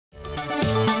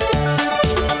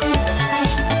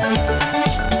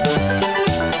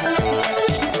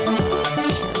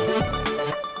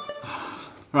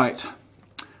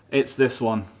It's this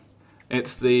one.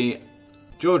 It's the...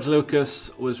 George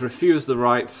Lucas was refused the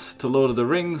rights to Lord of the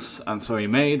Rings, and so he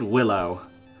made Willow.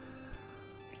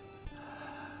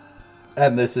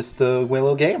 And this is the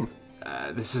Willow game.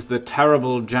 This is the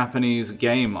terrible Japanese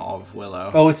game of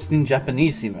Willow. Oh, it's in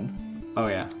Japanese even. Oh,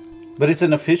 yeah. But it's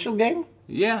an official game?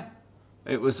 Yeah.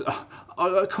 It was...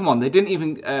 Oh, come on, they didn't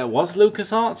even... was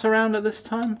LucasArts around at this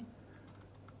time?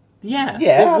 Yeah,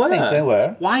 Yeah, I think they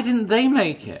were. Why didn't they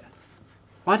make it?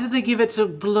 Why did they give it to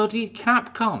bloody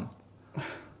Capcom?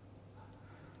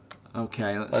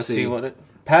 Okay, let's see. What it...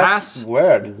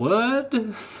 Password.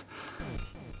 Word?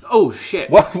 Oh, shit.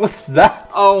 What was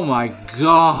that? Oh, my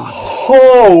God.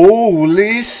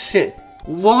 Holy shit.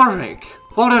 Warwick,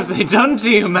 what have they done to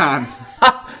you, man?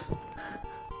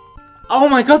 Oh,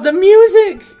 my God, the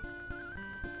music.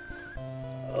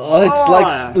 Oh, it's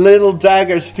like little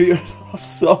daggers to your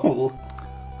soul.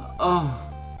 Oh.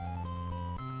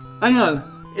 Hang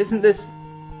on, isn't this...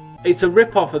 It's a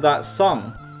rip-off of that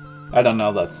song. I don't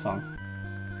know that song.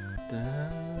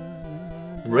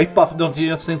 Rip-off? Don't you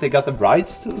just think they got the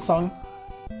rights to the song?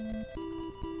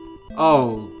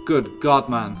 Oh, good God,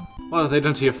 man. What have they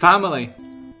done to your family?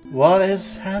 What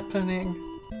is happening?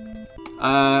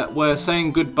 We're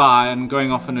saying goodbye and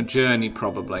going off on a journey,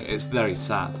 probably. It's very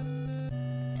sad.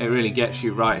 It really gets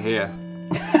you right here.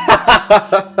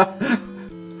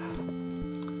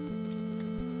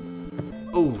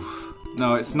 Oof.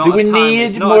 No, it's not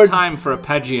a time for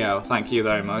arpeggio, thank you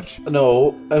very much.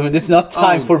 No, I mean, it's not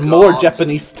time for more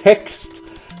Japanese text.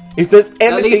 If there's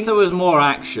anything... At least there was more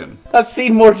action. I've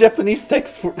seen more Japanese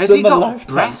text for Has he got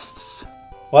lifetime. breasts?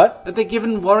 What? Have they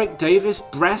given Warwick Davis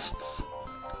breasts?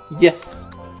 Yes.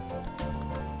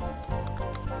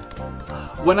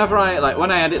 When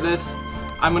I edit this,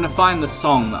 I'm going to find the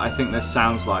song that I think this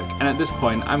sounds like, and at this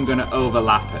point, I'm going to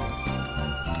overlap it.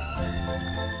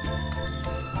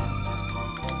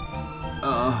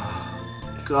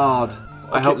 Oh, God.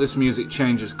 Okay. I hope this music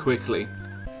changes quickly.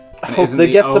 I hope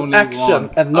they get some action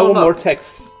and no more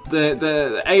text.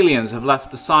 The aliens have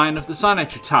left the sign of the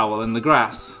sanitary towel in the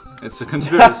grass. It's a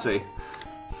conspiracy.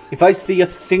 If I see a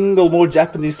single more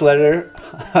Japanese letter,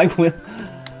 I will...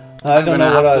 I'm going to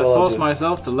have to force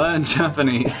myself to learn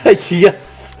Japanese.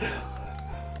 Yes.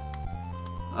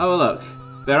 Oh, look.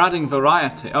 They're adding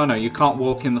variety. Oh, no, you can't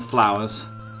walk in the flowers.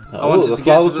 Oh, the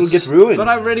flowers will get ruined. But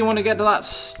I really want to get to that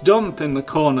stump in the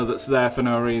corner that's there for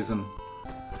no reason.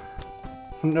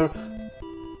 No.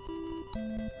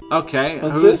 Okay,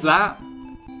 who's that?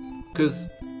 Because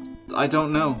I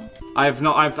don't know. I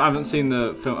haven't seen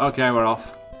the film. Okay, we're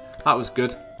off. That was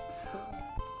good.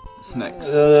 What's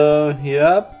next?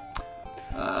 Yep.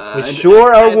 We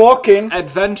sure are walking.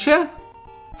 Adventure?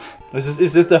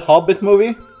 Is it the Hobbit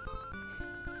movie?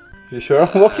 You sure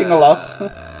are walking a lot.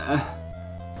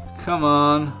 Come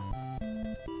on.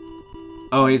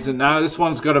 Oh, now this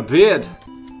one's got a beard.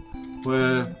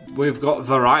 We've got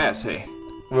variety.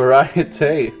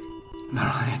 Variety.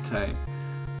 Variety.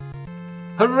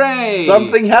 Hooray!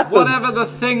 Something happened. Whatever the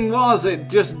thing was, it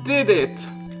just did it.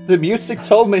 The music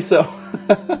told me so.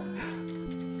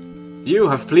 You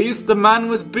have pleased the man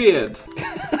with beard.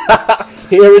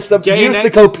 Here is the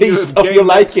musical piece of your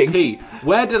liking. XP.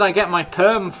 Where did I get my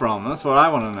perm from? That's what I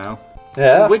want to know.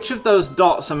 Yeah. Which of those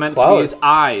dots are meant to be his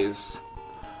eyes?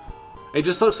 It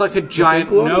just looks like a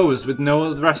giant nose with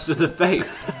no rest of the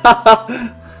face.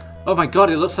 Oh my God,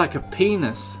 it looks like a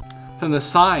penis from the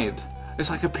side. It's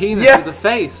like a penis with a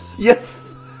face.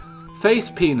 Yes.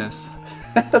 Face penis.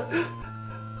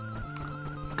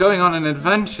 Going on an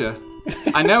adventure.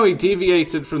 I know he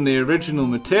deviated from the original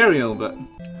material, but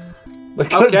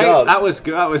okay, that was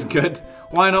good. That was good.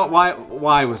 Why not?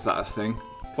 Why was that a thing?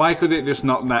 Why could it just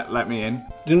not let me in?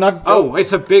 Do not go. Oh,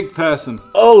 it's a big person.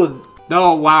 Oh.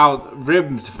 Oh, wow.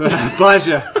 Ribbed for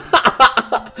pleasure.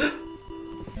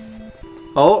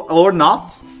 Oh, or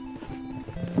not.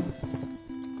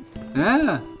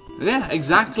 Yeah,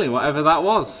 exactly. Whatever that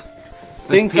was.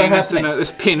 Things are happening.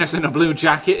 This penis in a blue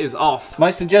jacket is off.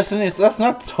 My suggestion is let's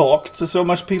not talk to so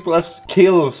much people as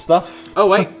kill stuff. Oh,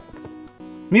 wait.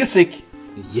 Music.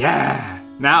 Yeah.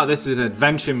 Now this is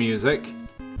adventure music.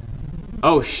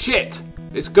 Oh, shit.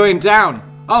 It's going down.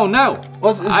 Oh, no.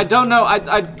 I don't know.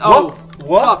 Oh,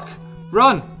 what? Fuck.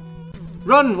 Run.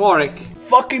 Run, Warwick.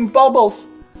 Fucking bubbles.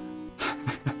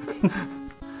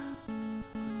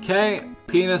 Okay.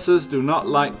 Penises do not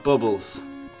like bubbles.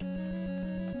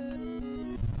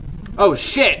 Oh,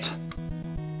 shit.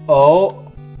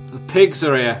 Oh. The pigs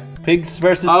are here. Pigs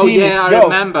versus penis. Oh, yeah, I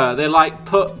remember. They,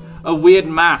 put a weird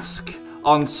mask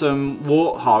on some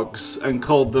warthogs and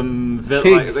called them...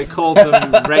 Pigs. they called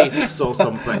them wraiths or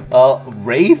something.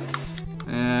 Wraiths?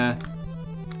 Yeah.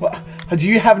 Do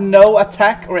you have no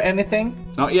attack or anything?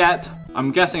 Not yet.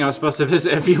 I'm guessing I was supposed to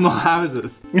visit a few more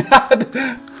houses.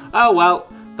 Oh well,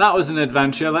 that was an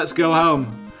adventure. Let's go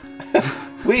home.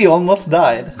 We almost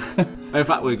died. In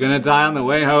fact, we're gonna die on the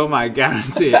way home, I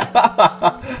guarantee it.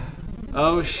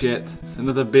 Oh shit, it's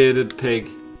another bearded pig.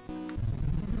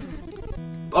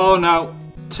 Oh no,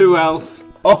 2 health.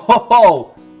 Oh ho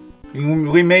ho!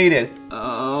 We made it.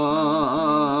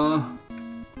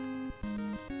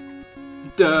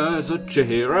 Such a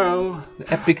hero.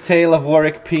 The epic tale of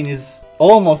Warwick penis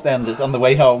almost ended on the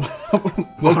way home.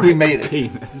 But we made it.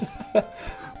 Penis.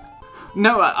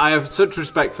 No, I have such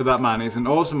respect for that man. He's an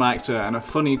awesome actor and a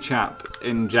funny chap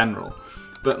in general.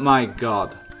 But my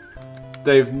god,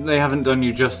 they haven't done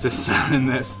you justice, sir, in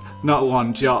this. Not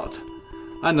one jot.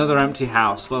 Another empty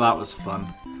house. Well, that was fun.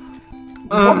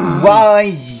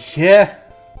 Why, yeah.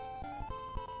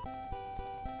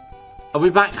 Are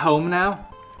we back home now?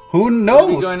 Who knows?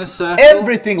 Are we going a circle?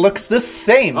 Everything looks the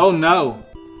same. Oh no.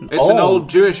 It's an old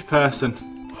Jewish person.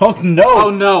 Oh no. Oh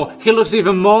no. He looks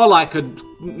even more like a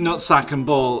nutsack and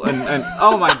ball. And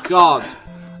oh my god.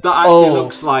 That actually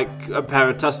looks like a pair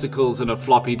of testicles and a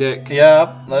floppy dick.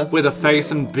 Yeah. That's with a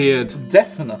face and beard.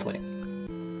 Definitely.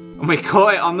 And we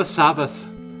caught it on the Sabbath.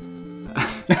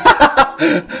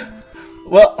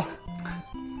 Well,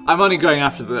 I'm only going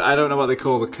after I don't know what they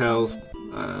call the curls.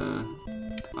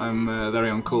 I'm very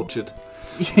uncultured.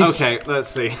 Okay, let's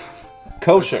see.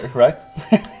 Kosher, right?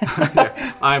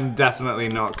 Yeah, I'm definitely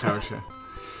not kosher.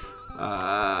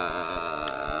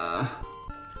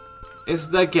 Is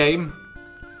there game?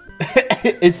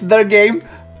 Is there game?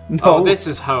 No. Oh, this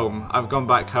is home. I've gone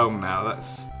back home now.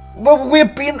 That's. Well,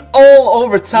 we've been all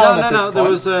over town at this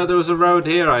point. There was a road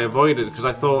here I avoided because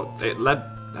I thought it led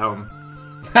home.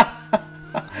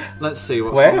 Let's see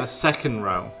what's on the second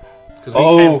row. Because we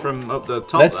came from up the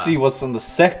top. Let's see what's on the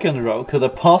second row. Could there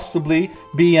possibly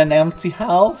be an empty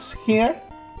house here?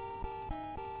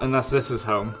 Unless this is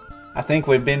home. I think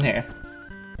we've been here.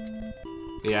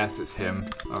 Yes, it's him.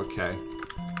 Okay.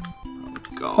 Oh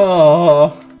god.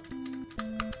 Oh.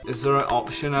 Is there an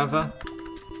option ever?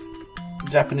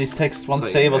 Japanese text won't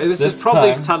save us this is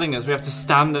probably telling us we have to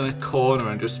stand in a corner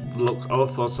and just look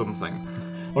up or something.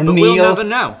 Or but kneel, we'll never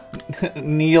know.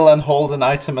 Kneel and hold an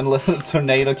item and let a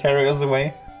tornado carry us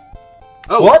away.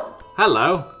 Oh, what?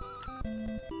 Hello.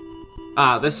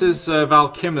 Ah, this is Val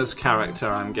Kilmer's character,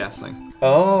 I'm guessing.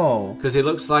 Oh. Because he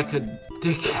looks like a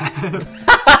dickhead.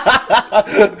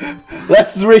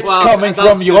 That's rich coming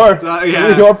from your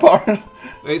part.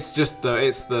 It's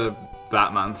the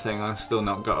Batman thing. I've still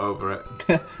not got over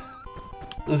it.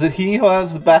 Is it he who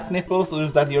has the bat nipples, or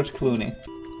is that George Clooney?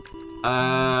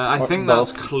 I think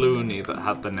that's Clooney that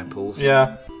had the nipples.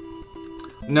 Yeah.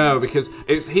 No, because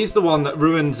he's the one that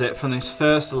ruins it from his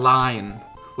first line,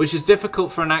 which is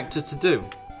difficult for an actor to do.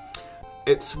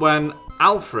 It's when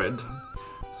Alfred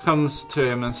comes to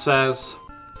him and says,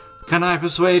 "Can I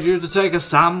persuade you to take a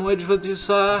sandwich with you,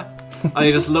 sir?" And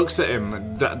he just looks at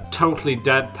him, totally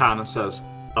deadpan, and says,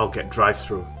 "I'll get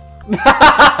drive-through." The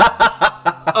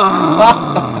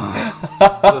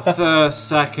first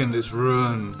second is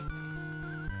ruined.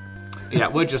 Yeah,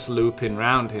 we're just looping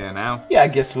round here now. Yeah, I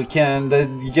guess we can. I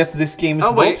guess this game is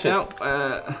bullshit. Oh wait,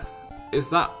 no. Is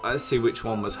that? Let's see which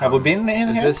one was home. Have we been in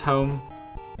here? Is this home?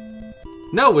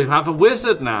 No, we have a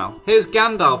wizard now. Here's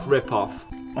Gandalf ripoff.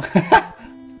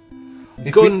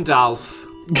 Gundalf.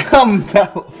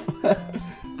 Gundalf.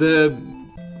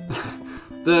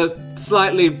 the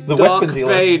slightly dark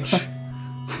beige.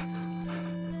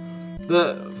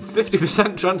 The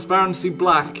 50% transparency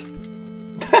black.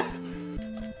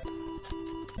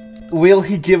 Will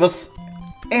he give us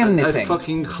anything? A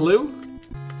fucking clue?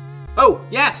 Oh,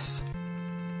 yes!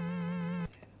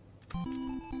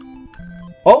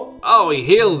 Oh! Oh, he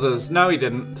healed us. No, he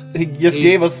didn't. He just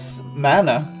gave us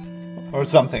mana. Or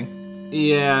something.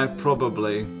 Yeah,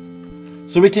 probably.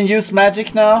 So we can use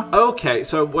magic now? Okay,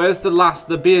 so where's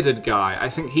the bearded guy? I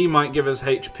think he might give us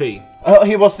HP. Oh,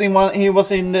 he was in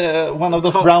one of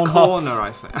those top brown corner,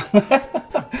 huts. I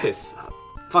think. This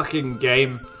fucking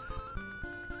game.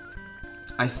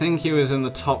 I think he was in the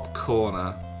top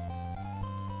corner.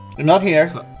 You're not here.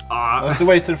 So, that's the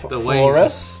way to the forest. Way he's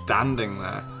just standing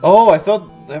there. Oh, I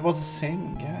thought that was the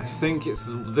same guy. I think it's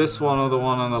this one or the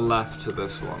one on the left to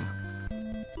this one.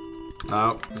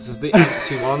 No, this is the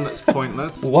empty one that's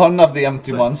pointless. One of the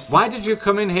empty ones. Why did you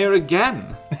come in here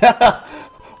again?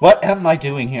 What am I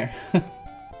doing here?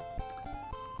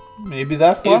 Maybe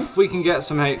that one? If we can get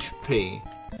some HP,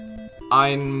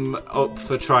 I'm up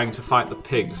for trying to fight the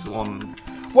pigs.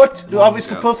 What are we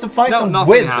supposed to fight them with? No,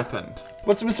 nothing happened.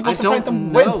 What's we supposed to fight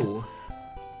them with?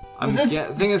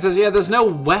 The thing is, there's no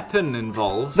weapon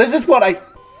involved. This is what I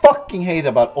fucking hate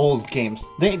about old games.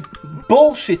 They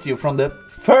bullshit you from the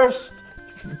first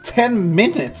 10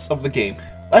 minutes of the game.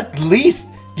 At least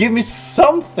give me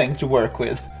something to work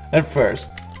with at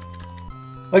first.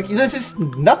 Like, this is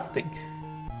nothing.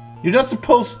 You're not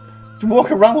supposed to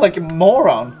walk around like a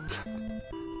moron.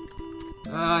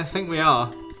 I think we are.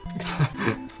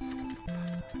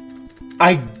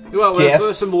 Well, we're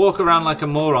supposed to walk around like a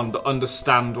moron but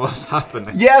understand what's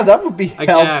happening. Yeah, that would be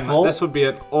helpful. This would be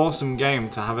an awesome game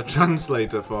to have a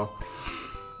translator for.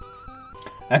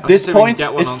 At this point,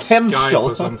 essential. On Skype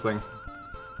or something.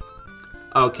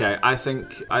 Okay, I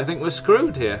think we're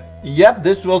screwed here. Yep,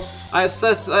 this was.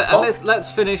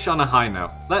 Let's finish on a high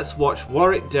note. Let's watch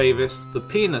Warwick Davis, the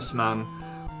Penis Man.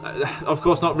 Of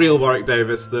course, not real Warwick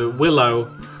Davis. The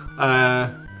Willow.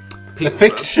 The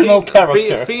fictional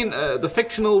character. The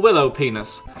fictional Willow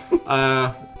penis.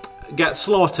 Get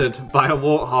slaughtered by a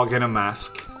warthog in a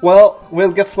mask. Well,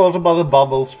 we'll get slaughtered by the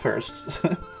bubbles first.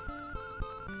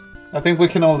 I think we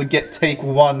can only take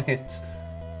one hit.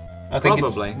 I think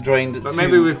probably it drained. But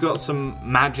maybe we've got some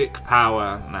magic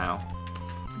power now.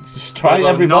 Just try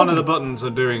every none button. of the buttons are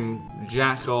doing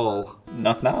jack all.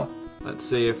 Not now. Let's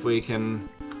see if we can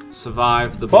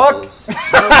survive the bubbles.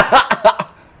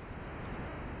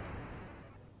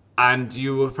 And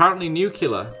you were apparently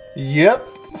nuclear. Yep.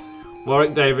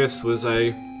 Warwick Davis was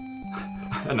an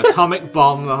atomic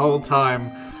bomb the whole time.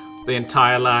 The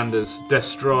entire land is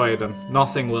destroyed and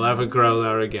nothing will ever grow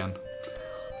there again.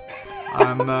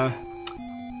 I'm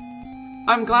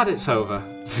glad it's over,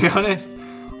 to be honest.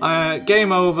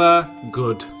 Game over,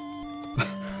 good.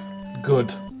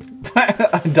 Good.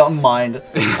 I don't mind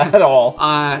at all.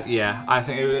 Yeah, I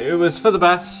think it was for the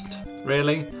best,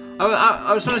 really.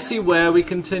 I was trying to see where we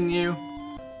continue.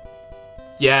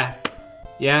 Yeah.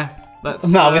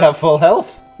 Let's. Now we have full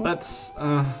health. Let's.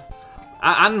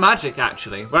 And magic,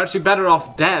 actually. We're actually better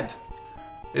off dead.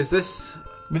 Is this?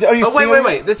 Are you serious?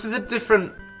 Wait. This is a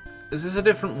different. Is this a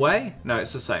different way? No,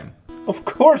 it's the same. Of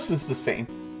course, it's the same.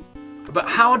 But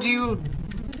how do you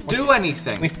do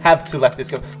anything? We have to let this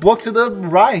go. Walk to the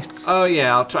right. Oh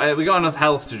yeah, I'll try. We got enough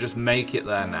health to just make it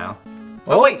there now.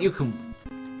 Oh wait, you can.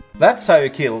 That's how you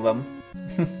kill them.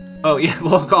 Oh yeah,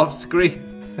 walk off screen.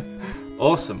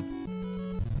 Awesome.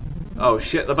 Oh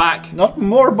shit, the back. Not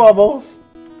more bubbles.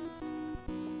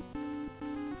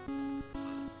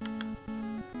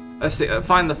 Let's see,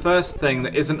 find the first thing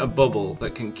that isn't a bubble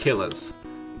that can kill us.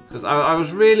 Because I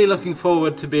was really looking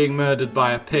forward to being murdered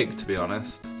by a pig, to be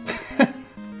honest.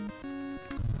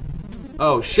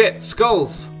 Oh shit,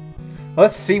 skulls!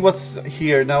 Let's see what's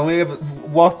here. Now we have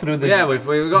walked through this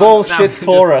we've got bullshit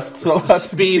forest, so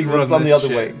let's see what's on the other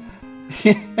way.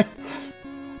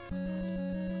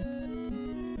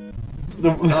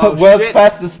 The world's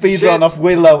fastest speedrun of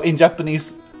Willow in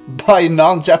Japanese by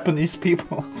non-Japanese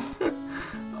people.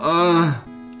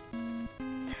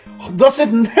 Does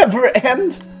it never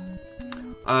end?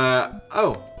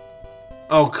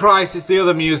 Oh Christ, it's the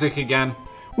other music again.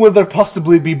 Will there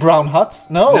possibly be brown huts?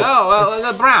 No. No, well,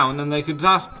 they're brown and they could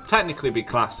technically be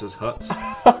classed as huts.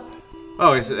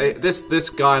 Oh, this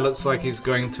guy looks like he's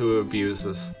going to abuse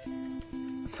us.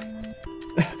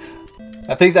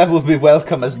 I think that will be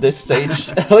welcome as this stage.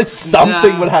 At least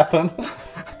something would happen.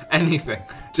 Anything.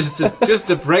 Just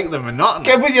to break the monotony.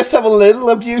 Can we just have a little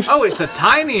abuse? Oh, it's a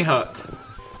tiny hut.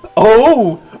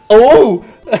 Oh!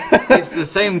 It's the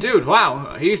same dude.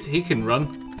 Wow, he can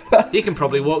run. He can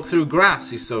probably walk through grass.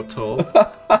 He's so tall.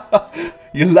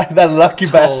 You like that lucky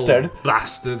bastard.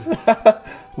 Bastard.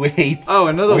 We hate. Oh,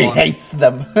 another one. We hate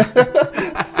them.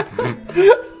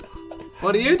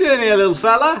 What are you doing here, little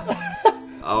fella?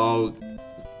 Oh,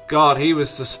 God, he was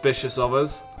suspicious of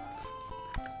us.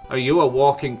 Are you a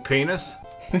walking penis?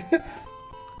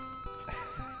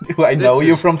 Do I know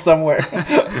you from somewhere?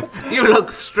 You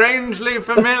look strangely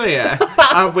familiar.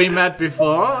 Have we met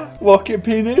before? Walking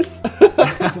penis?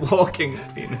 Walking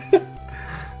penis.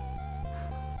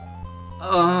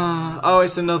 Oh,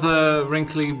 it's another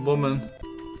wrinkly woman.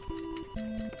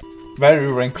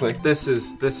 Very wrinkly. This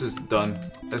is done.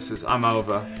 I'm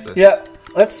over. This. Yeah,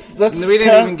 let's. We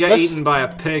didn't even get eaten by a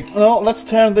pig. No, let's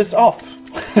turn this off.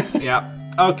 Yeah.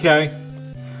 Okay.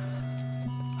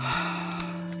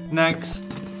 Next.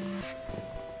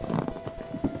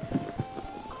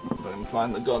 Let me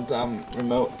find the goddamn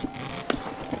remote.